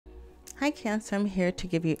Hi Cancer, I'm here to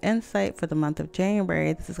give you insight for the month of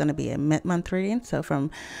January. This is going to be a mid-month reading, so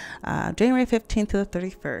from January 15th to the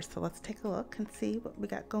 31st. So let's take a look and see what we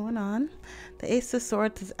got going on. The Ace of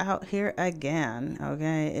Swords is out here again,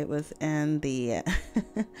 okay? It was in the,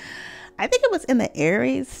 I think it was in the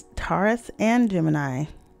Aries, Taurus, and Gemini.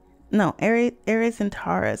 No, Aries and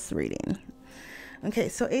Taurus reading. Okay,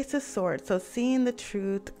 so Ace of Swords, so seeing the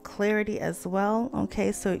truth, clarity as well.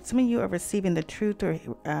 Okay, so some of you are receiving the truth or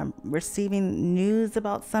receiving news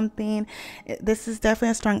about something. This is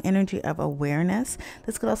definitely a strong energy of awareness.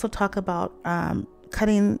 This could also talk about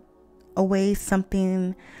cutting away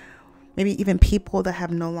something, maybe even people that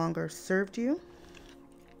have no longer served you.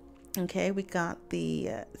 Okay, we got the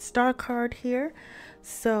star card here.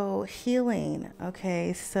 So healing,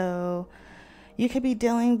 okay, so you could be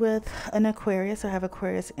dealing with an Aquarius or have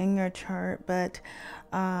Aquarius in your chart, but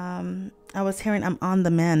I was hearing I'm on the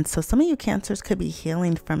mend. So some of you Cancers could be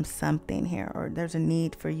healing from something here, or there's a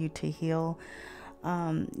need for you to heal.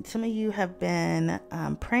 Some of you have been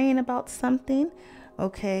praying about something.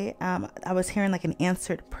 Okay, I was hearing like an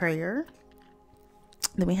answered prayer.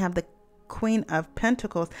 Then we have the Queen of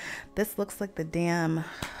Pentacles. This looks like the damn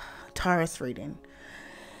Taurus reading.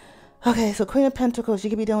 Okay, so Queen of Pentacles, you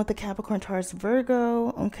could be dealing with the Capricorn, Taurus,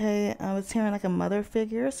 Virgo. Okay, I was hearing like a mother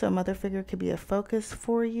figure. So a mother figure could be a focus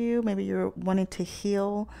for you. Maybe you're wanting to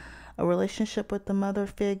heal a relationship with the mother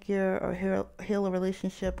figure, or heal a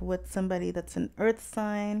relationship with somebody that's an earth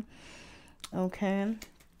sign. Okay.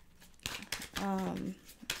 Let me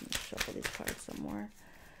shuffle these cards some more.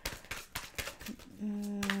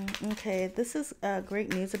 Okay, this is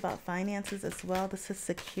great news about finances as well. This is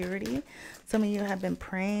security. Some of you have been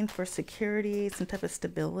praying for security, some type of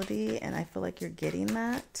stability, and I feel like you're getting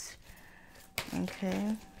that.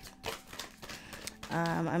 Okay.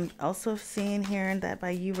 I'm also seeing here that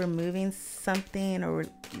by you removing something, or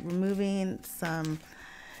removing some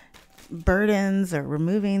burdens, or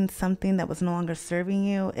removing something that was no longer serving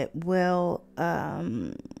you, it will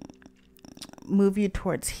move you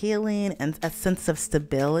towards healing and a sense of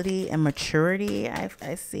stability and maturity.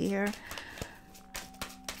 I see here.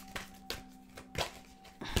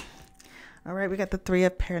 All right, we got the Three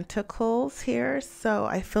of Pentacles here. So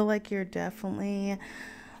I feel like you're definitely,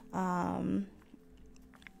 I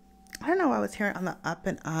don't know why I was hearing on the up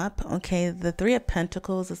and up. Okay, the Three of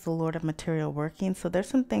Pentacles is the Lord of material working. So there's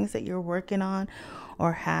some things that you're working on,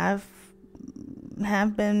 or have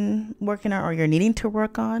been working on, or you're needing to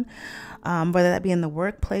work on, whether that be in the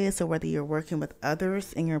workplace or whether you're working with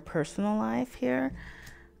others in your personal life here.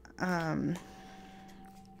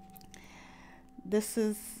 This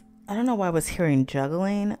is, I don't know why I was hearing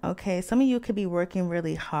juggling. Okay, some of you could be working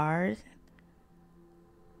really hard.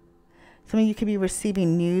 Some of you could be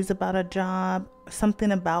receiving news about a job,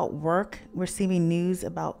 something about work, receiving news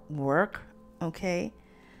about work. Okay.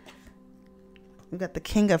 We got the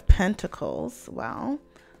King of Pentacles. Wow.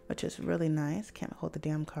 Which is really nice. Can't hold the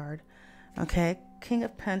damn card. Okay. King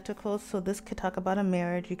of Pentacles. So this could talk about a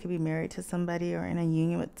marriage. You could be married to somebody or in a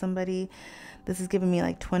union with somebody. This is giving me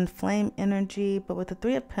like twin flame energy. But with the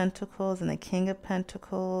Three of Pentacles and the King of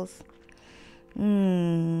Pentacles, I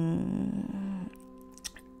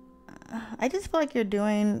just feel like you're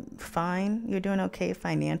doing fine. You're doing okay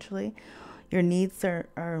financially. Your needs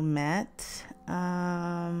are met.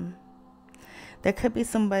 There could be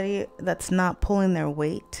somebody that's not pulling their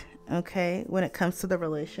weight, okay, when it comes to the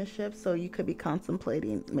relationship. So you could be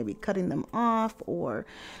contemplating maybe cutting them off, or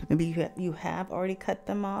maybe you have already cut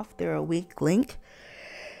them off. They're a weak link.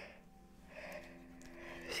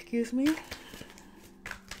 Excuse me.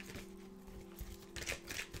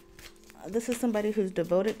 This is somebody who's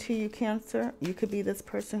devoted to you, Cancer. You could be this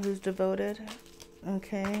person who's devoted,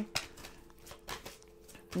 okay.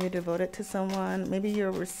 You're devoted to someone. Maybe you're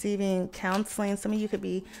receiving counseling. Some of you could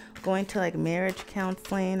be going to like marriage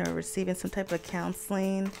counseling, or receiving some type of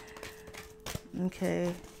counseling. Okay.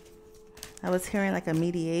 I was hearing like a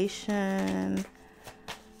mediation.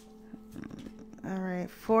 All right.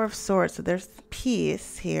 Four of Swords. So there's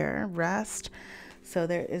peace here, rest. So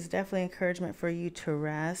there is definitely encouragement for you to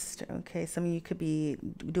rest. Okay, some of you could be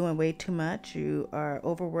doing way too much. You are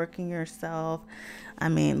overworking yourself. I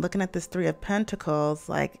mean, looking at this Three of Pentacles,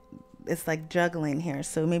 like it's like juggling here.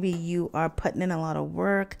 So maybe you are putting in a lot of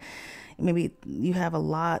work. Maybe you have a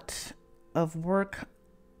lot of work,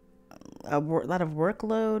 a lot of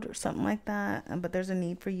workload or something like that. But there's a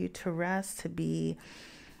need for you to rest, to be,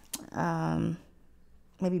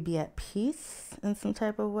 maybe be at peace in some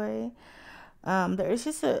type of way. There's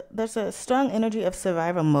a strong energy of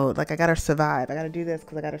survival mode. Like, I gotta survive. I gotta do this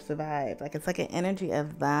because I gotta survive. Like, it's like an energy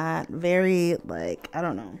of that. Very, like, I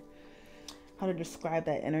don't know. how to describe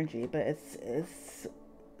that energy, but it's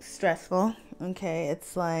stressful. Okay,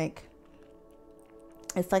 it's like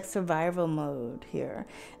survival mode here.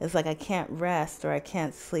 It's like I can't rest or I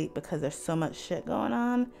can't sleep because there's so much shit going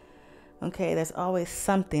on. Okay, there's always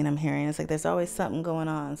something I'm hearing. It's like there's always something going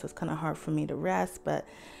on, so it's kind of hard for me to rest. But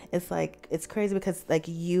it's like it's crazy because like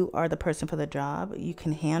you are the person for the job. You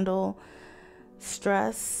can handle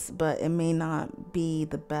stress, but it may not be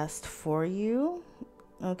the best for you.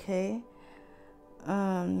 Okay.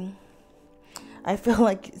 I feel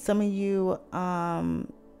like some of you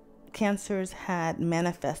cancers had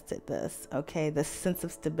manifested this. Okay, this sense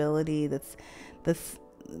of stability. That's this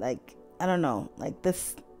like I don't know, like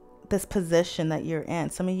this position that you're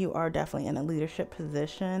in. Some of you are definitely in a leadership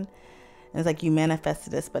position. And it's like you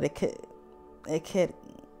manifested this, but it could,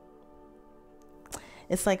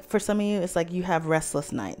 it's like for some of you, it's like you have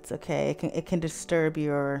restless nights. Okay. It can disturb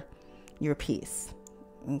your peace.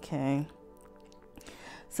 Okay.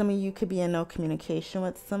 Some of you could be in no communication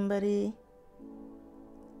with somebody.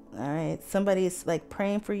 All right. Somebody's like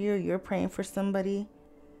praying for you. You're praying for somebody.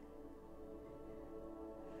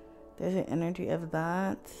 There's an energy of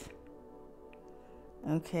that.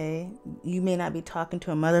 Okay, you may not be talking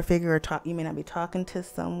to a mother figure, or you may not be talking to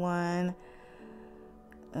someone.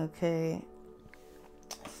 Okay,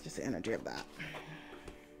 it's just the energy of that.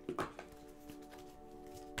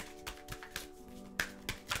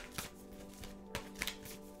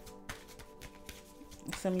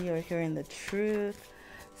 Some of you are hearing the truth.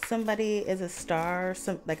 Somebody is a star.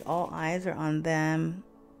 Like all eyes are on them.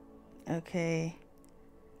 Okay.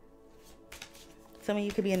 Some of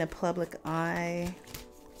you could be in a public eye.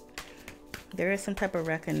 There is some type of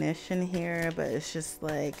recognition here, but it's just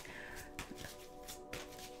like,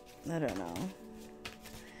 I don't know.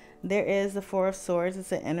 There is the Four of Swords.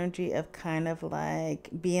 It's an energy of kind of like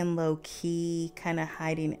being low key, kind of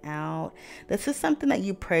hiding out. This is something that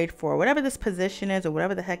you prayed for. Whatever this position is or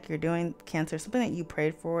whatever the heck you're doing, Cancer, something that you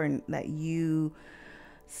prayed for and that you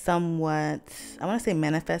somewhat, I want to say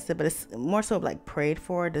manifested, but it's more so like prayed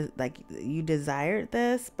for, like you desired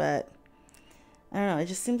this, but I don't know, it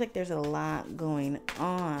just seems like there's a lot going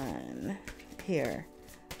on here.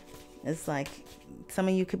 It's like some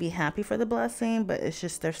of you could be happy for the blessing, but it's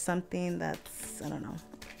just there's something that's, I don't know,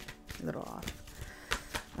 a little off.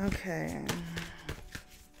 Okay.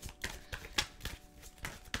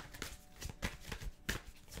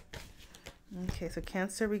 Okay, so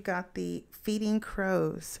Cancer, we got the feeding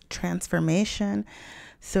crows transformation.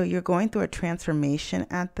 So you're going through a transformation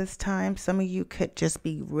at this time. Some of you could just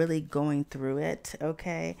be really going through it,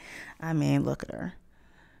 okay? I mean, look at her.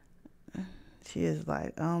 She is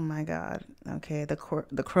like, oh my God. Okay, the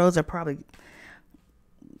crows are probably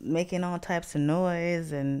making all types of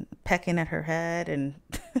noise and pecking at her head and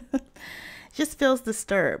just feels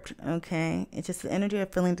disturbed, okay? It's just the energy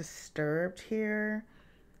of feeling disturbed here.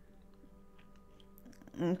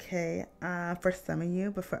 Okay, for some of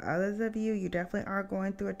you, but for others of you, you definitely are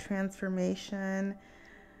going through a transformation.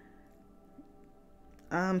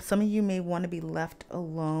 Some of you may want to be left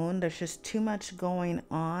alone. There's just too much going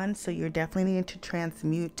on, so you're definitely needing to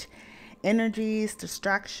transmute energies,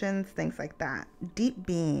 distractions, things like that. Deep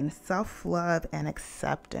being, self-love, and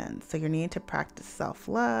acceptance. So you're needing to practice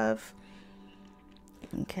self-love.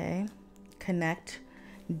 Okay, connect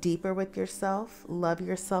deeper with yourself. Love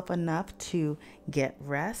yourself enough to get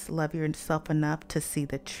rest. Love yourself enough to see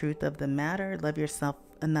the truth of the matter. Love yourself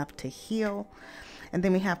enough to heal. And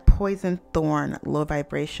then we have poison, thorn, low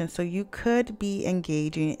vibration. So you could be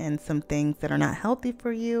engaging in some things that are not healthy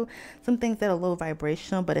for you, some things that are low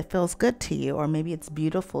vibrational, but it feels good to you, or maybe it's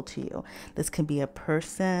beautiful to you. This could be a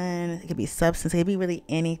person, it could be substance, it could be really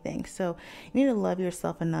anything. So you need to love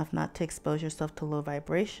yourself enough not to expose yourself to low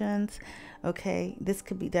vibrations. Okay, this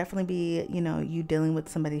could be definitely be, you know, you dealing with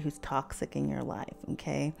somebody who's toxic in your life.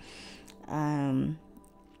 Okay.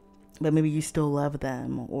 But maybe you still love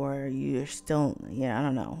them, or you're still, yeah, I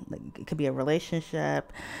don't know. Like it could be a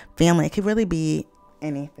relationship, family. It could really be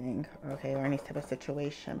anything, okay, or any type of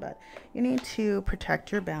situation. But you need to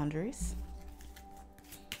protect your boundaries.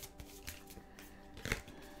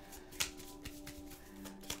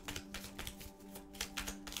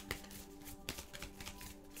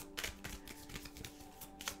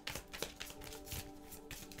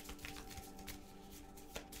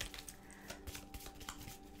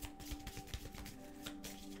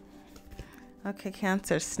 Okay,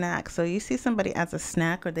 Cancer, snack. So you see somebody as a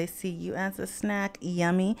snack, or they see you as a snack.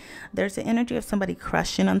 Yummy. There's the energy of somebody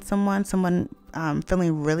crushing on someone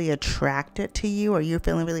feeling really attracted to you, or you're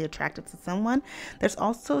feeling really attracted to someone, there's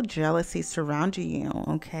also jealousy surrounding you,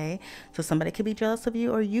 okay? So somebody could be jealous of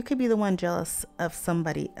you, or you could be the one jealous of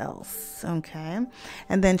somebody else, okay?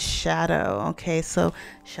 And then shadow, okay? So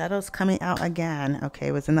shadow's coming out again, okay?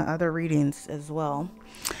 It was in the other readings as well.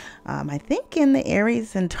 I think in the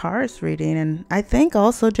Aries and Taurus reading, and I think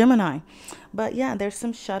also Gemini. But yeah, there's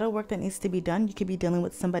some shadow work that needs to be done. You could be dealing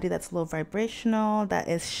with somebody that's low vibrational, that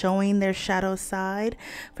is showing their shadow side.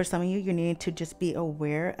 For some of you, you need to just be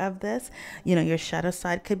aware of this. You know, your shadow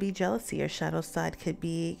side could be jealousy. Your shadow side could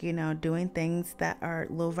be, you know, doing things that are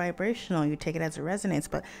low vibrational. You take it as a resonance,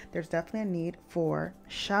 but there's definitely a need for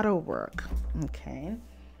shadow work. Okay.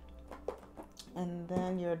 And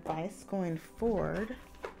then your advice going forward.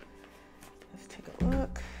 Let's take a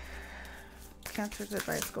look. Cancer's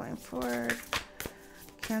advice going forward.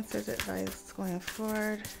 Cancer's advice going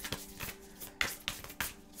forward.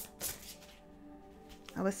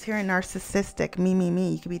 I was hearing narcissistic, me.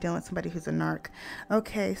 You could be dealing with somebody who's a narc.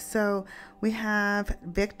 Okay, so we have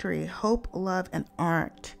victory, hope, love, and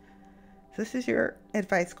art. So this is your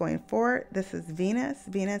advice going forward. This is Venus.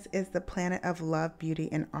 Venus is the planet of love, beauty,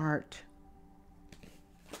 and art.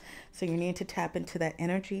 So you need to tap into that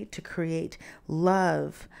energy to create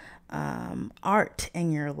love, art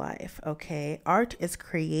in your life, okay? Art is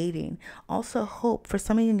creating. Also hope. For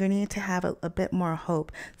some of you, you need to have a bit more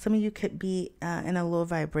hope. Some of you could be in a low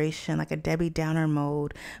vibration, like a Debbie Downer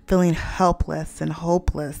mode, feeling helpless and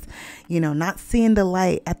hopeless, you know, not seeing the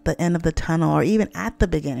light at the end of the tunnel or even at the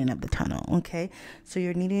beginning of the tunnel, okay? So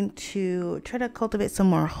you're needing to try to cultivate some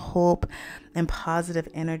more hope and positive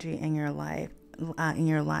energy in your life.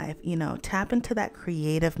 You know, tap into that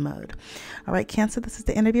creative mode. All right, Cancer, this is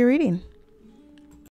the end of your reading.